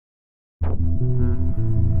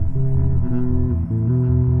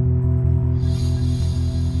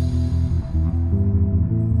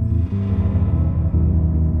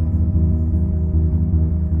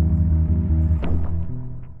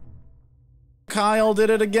Kyle did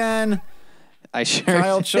it again. I sure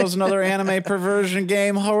Kyle chose another anime perversion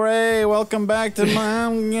game. Hooray! Welcome back to my...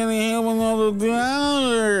 I'm gonna have another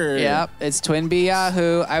dollar. Yep, it's Twinbee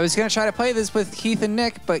Yahoo. I was going to try to play this with Keith and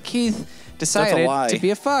Nick, but Keith decided to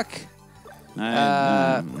be a fuck.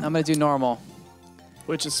 I'm going to do normal.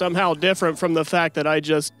 Which is somehow different from the fact that I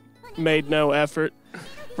just made no effort.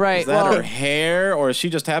 Right. Is that her hair, or is she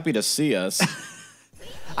just happy to see us?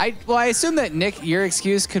 I assume that, Nick, your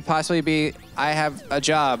excuse could possibly be, I have a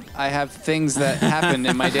job. I have things that happen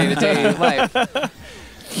in my day-to-day life.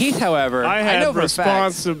 Keith, however, I know for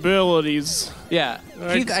responsibilities. A fact, yeah,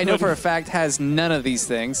 Keith, I know for a fact, has none of these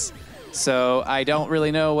things. So I don't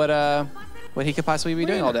really know what he could possibly be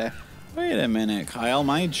doing all day. Wait a minute, Kyle.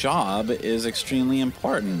 My job is extremely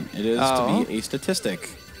important. It is to be a statistic.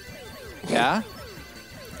 Yeah?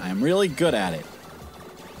 I'm really good at it.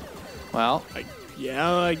 Well...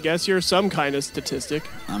 Yeah, I guess you're some kind of statistic.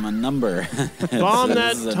 I'm a number. Bomb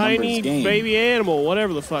that tiny baby animal,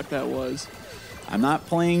 whatever the fuck that was. I'm not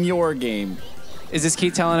playing your game. Is this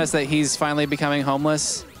Keith telling us that he's finally becoming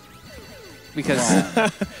homeless?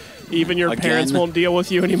 Because even your parents won't deal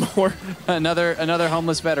with you anymore. another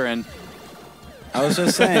homeless veteran. I was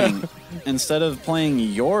just saying, instead of playing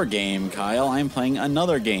your game, Kyle, I'm playing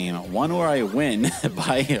another game. One where I win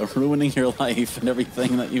by ruining your life and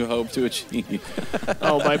everything that you hope to achieve.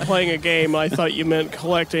 Oh, by playing a game, I thought you meant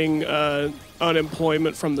collecting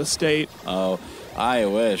unemployment from the state. Oh, I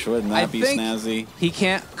wish. Wouldn't that be snazzy? He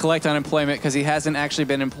can't collect unemployment because he hasn't actually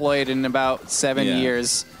been employed in about 7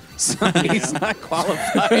 years. So he's not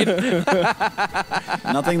qualified.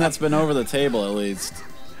 Nothing that's been over the table, at least.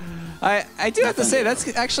 I do have to say, that's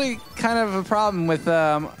actually kind of a problem with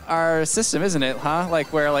our system, isn't it, huh?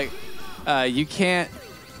 Like, where, like, you can't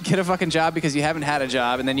get a fucking job because you haven't had a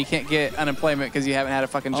job, and then you can't get unemployment because you haven't had a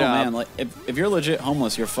fucking job. Oh, man, like, if you're legit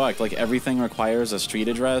homeless, you're fucked. Like, everything requires a street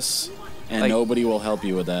address, and nobody will help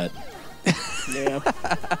you with that. Yeah.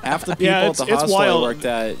 Half the people at the hostel I worked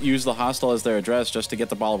at use the hostel as their address just to get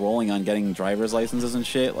the ball rolling on getting driver's licenses and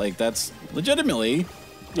shit. Like, that's legitimately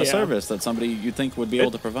a service that somebody you'd think would be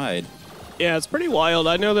able to provide. Yeah, it's pretty wild.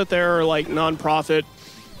 I know that there are like nonprofit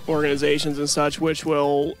organizations and such which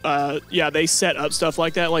will, they set up stuff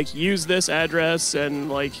like that, like use this address and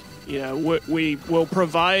like, you know, we will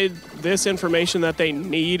provide this information that they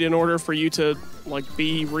need in order for you to like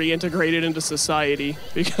be reintegrated into society,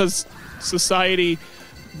 because society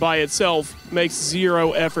by itself makes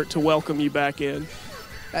zero effort to welcome you back in.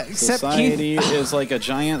 Society is like a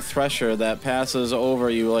giant thresher that passes over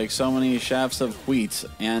you like so many shafts of wheat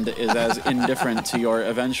and is as indifferent to your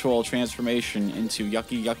eventual transformation into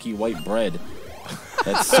yucky, yucky white bread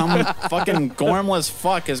that some fucking gormless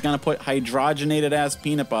fuck is going to put hydrogenated-ass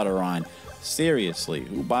peanut butter on. Seriously,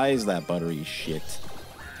 who buys that buttery shit?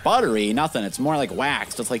 Buttery? Nothing. It's more like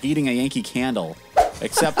waxed. It's like eating a Yankee Candle.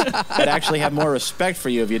 Except I'd actually have more respect for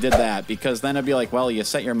you if you did that, because then it'd be like, well, you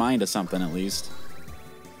set your mind to something at least.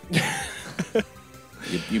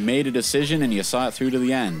 You made a decision and you saw it through to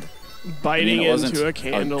the end. Biting into a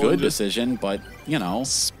candle. A good decision, but you know,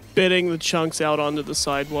 spitting the chunks out onto the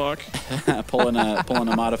sidewalk. pulling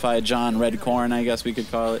a modified John Red Corn, I guess we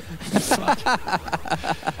could call it.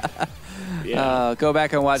 Yeah. Go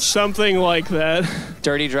back and watch something like that.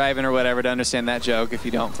 Dirty Driving or whatever to understand that joke if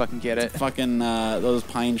you don't fucking get it. Fucking those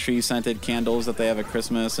pine tree scented candles that they have at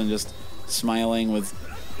Christmas and just smiling with.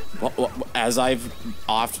 Well, as I've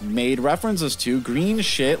oft made references to, green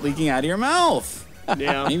shit leaking out of your mouth.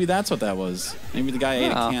 Yeah. Maybe that's what that was. Maybe the guy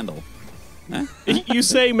ate a candle. You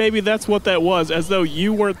say maybe that's what that was, as though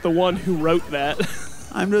you weren't the one who wrote that.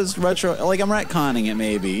 I'm just I'm retconning it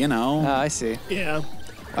maybe, you know. I see. Yeah.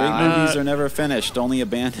 Great movies are never finished, only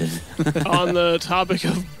abandoned. On the topic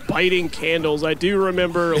of biting candles, I do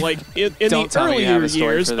remember, like, in the earlier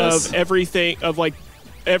years of everything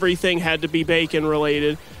had to be bacon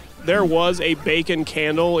related. There was a bacon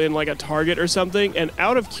candle in like a Target or something, and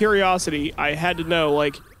out of curiosity, I had to know,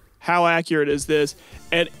 like, how accurate is this?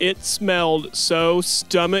 And it smelled so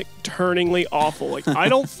stomach-turningly awful. Like, I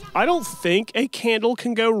don't think a candle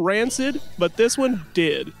can go rancid, but this one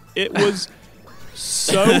did. It was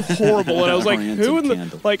so horrible, and I was like, who in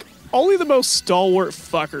the like? Only the most stalwart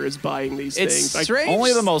fucker is buying these things. Strange.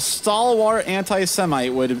 Only the most stalwart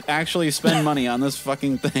anti-Semite would actually spend money on this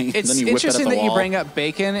fucking thing. It's then you interesting whip it at the that wall. you bring up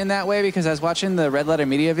bacon in that way, because I was watching the Red Letter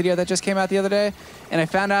Media video that just came out the other day, and I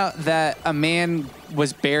found out that a man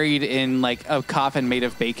was buried in like a coffin made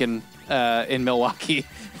of bacon in Milwaukee.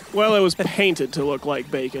 Well, it was painted to look like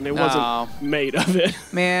bacon. It wasn't made of it.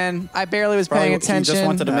 Man, I barely was paying attention. He just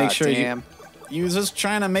wanted to make sure damn. he was just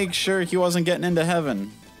trying to make sure he wasn't getting into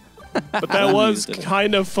heaven. But that was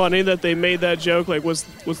kind of funny that they made that joke. Like, was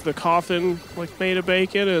the coffin like made of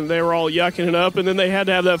bacon? And they were all yucking it up, and then they had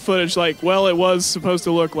to have that footage. Like, well, it was supposed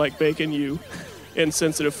to look like bacon. You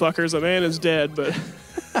insensitive fuckers. A man is dead, but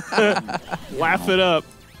laugh it up.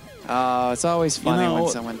 Oh, it's always funny when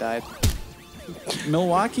someone died.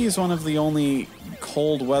 Milwaukee is one of the only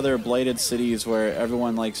cold weather blighted cities where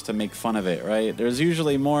everyone likes to make fun of it, right? There's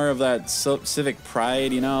usually more of that civic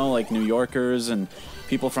pride, like New Yorkers and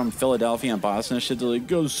people from Philadelphia and Boston and shit. They're like,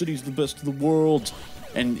 "Go, city's the best of the world."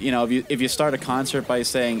 And if you start a concert by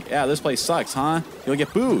saying, "Yeah, this place sucks, huh?" you'll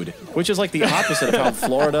get booed, which is like the opposite of how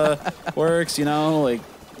Florida works. Like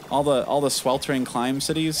all the sweltering climb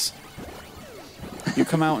cities. You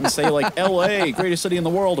come out and say like, "L.A., greatest city in the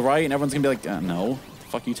world," right? And everyone's gonna be like, "No, the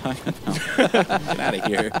fuck you talking about? Get out of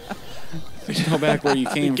here. Go back where you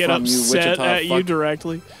came Get from." upset you Wichita at you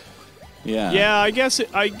directly. Yeah. Yeah, I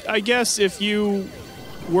guess if you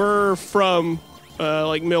were from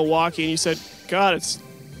like Milwaukee and you said, "God, it's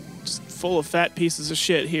just full of fat pieces of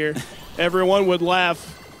shit here," everyone would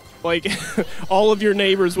laugh. Like, all of your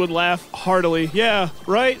neighbors would laugh heartily. Yeah,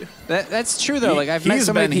 right? That's true, though. Like, I've met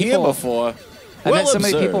so many people here before. I've met so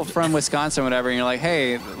many people from Wisconsin or whatever, and you're like,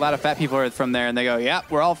 "Hey, a lot of fat people are from there," and they go, "Yeah,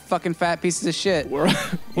 we're all fucking fat pieces of shit. We're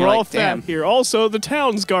all fat here. Also, the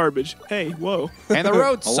town's garbage. Hey, whoa. And the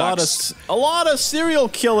road sucks. A lot of serial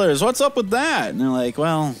killers. What's up with that?" And they're like,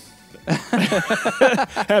 "Well,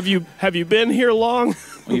 have you been here long?"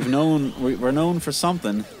 we're known for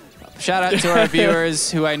something." Shout out to our viewers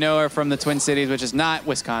who I know are from the Twin Cities, which is not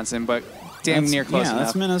Wisconsin, but damn near close enough. Yeah,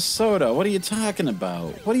 that's Minnesota. What are you talking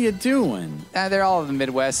about? What are you doing? They're all in the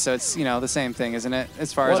Midwest, so it's the same thing, isn't it?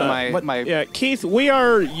 As far as my yeah, Keith, we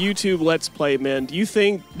are YouTube Let's Play men. Do you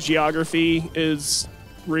think geography is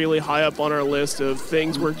really high up on our list of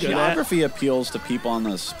things we're good at? Geography appeals to people on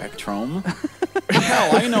the spectrum.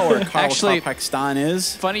 Hell, I know where Kazakhstan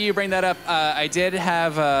is. Funny you bring that up. I did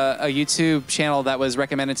have a YouTube channel that was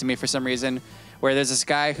recommended to me for some reason, where there's this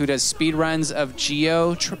guy who does speed runs of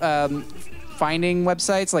finding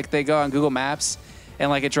websites. Like, they go on Google Maps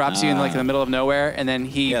and like it drops you in like in the middle of nowhere, and then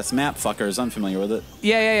yes, map fuckers. I'm familiar with it.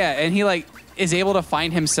 Yeah, and he like is able to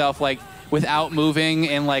find himself like without moving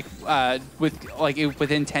and like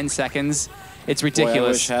within 10 seconds. It's ridiculous. Boy, I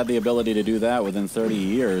wish I had the ability to do that within 30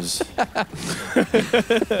 years. I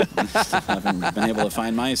haven't been able to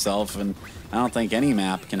find myself, and I don't think any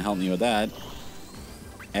map can help me with that.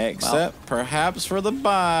 Except perhaps for the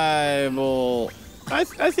Bible. I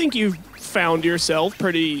think you've found yourself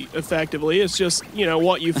pretty effectively. It's just,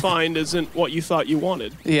 what you find isn't what you thought you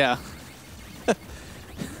wanted. Yeah.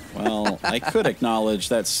 Well, I could acknowledge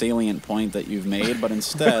that salient point that you've made, but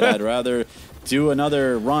instead I'd rather do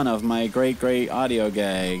another run of my great audio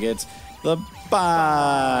gag. It's the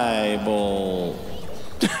Bible.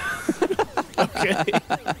 Okay.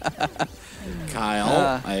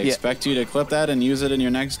 Kyle, I expect you to clip that and use it in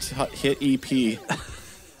your next hit EP.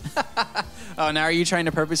 Oh, now are you trying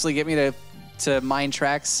to purposely get me to mine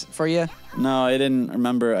tracks for you? No, I didn't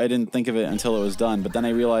remember. I didn't think of it until it was done. But then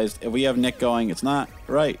I realized if we have Nick going, it's not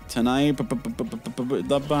right tonight.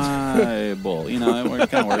 The Bible, it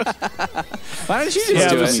kind of works. Why don't you just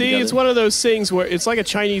do it? See, it's one of those things where it's like a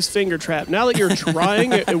Chinese finger trap. Now that you're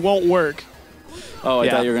trying, it won't work. Oh, I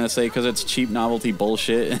thought you were going to say because it's cheap novelty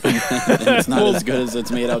bullshit and it's not as good as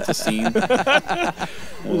it's made out to seem.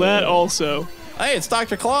 Well, that also. Hey, it's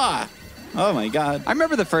Dr. Claw. Oh, my God. I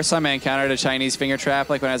remember the first time I encountered a Chinese finger trap,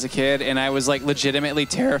 like when I was a kid, and I was like legitimately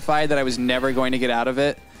terrified that I was never going to get out of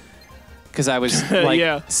it because I was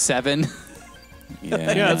like 7.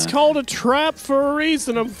 Yeah, it's called a trap for a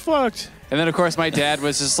reason. I'm fucked. And then, of course, my dad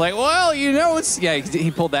was just like, well, it's... Yeah, he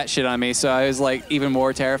pulled that shit on me, so I was like even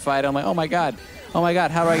more terrified. I'm like, oh, my God, how do I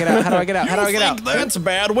get out? How do I get out? How do I get out? That's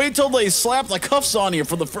bad. Wait till they slap the cuffs on you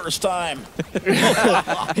for the first time.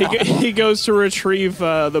 He goes to retrieve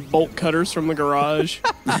the bolt cutters from the garage.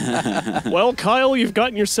 Well, Kyle, you've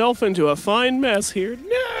gotten yourself into a fine mess here.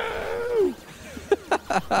 No!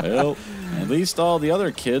 Well, at least all the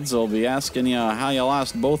other kids will be asking you how you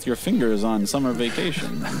lost both your fingers on summer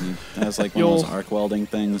vacation. That's like one of those arc welding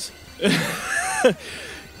things.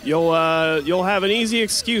 You'll have an easy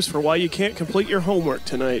excuse for why you can't complete your homework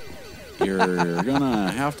tonight. You're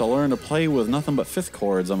gonna have to learn to play with nothing but fifth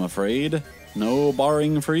chords, I'm afraid. No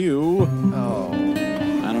barring for you. Oh.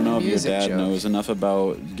 I don't know if your dad knows enough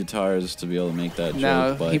about guitars to be able to make that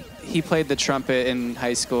joke. No, he played the trumpet in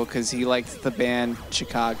high school because he liked the band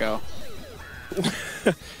Chicago.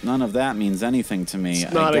 None of that means anything to me.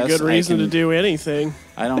 It's not a good reason to do anything.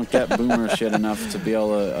 I don't get boomer shit enough to be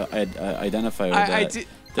able to identify with that.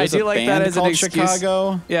 There's a band as an called excuse.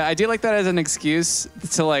 Chicago. Yeah, I do like that as an excuse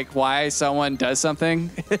to like why someone does something.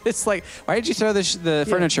 It's like, why did you throw the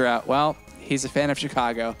furniture out? Well, he's a fan of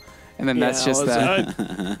Chicago, and then that's just that.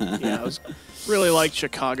 I was really liked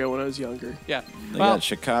Chicago when I was younger. Yeah, they got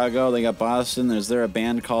Chicago, they got Boston. There's a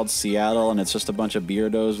band called Seattle, and it's just a bunch of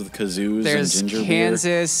beardos with kazoos and ginger beer. There's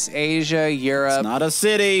Kansas, Asia, Europe. It's not a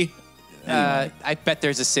city. Anyway. I bet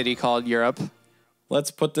there's a city called Europe.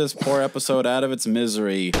 Let's put this poor episode out of its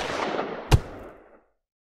misery.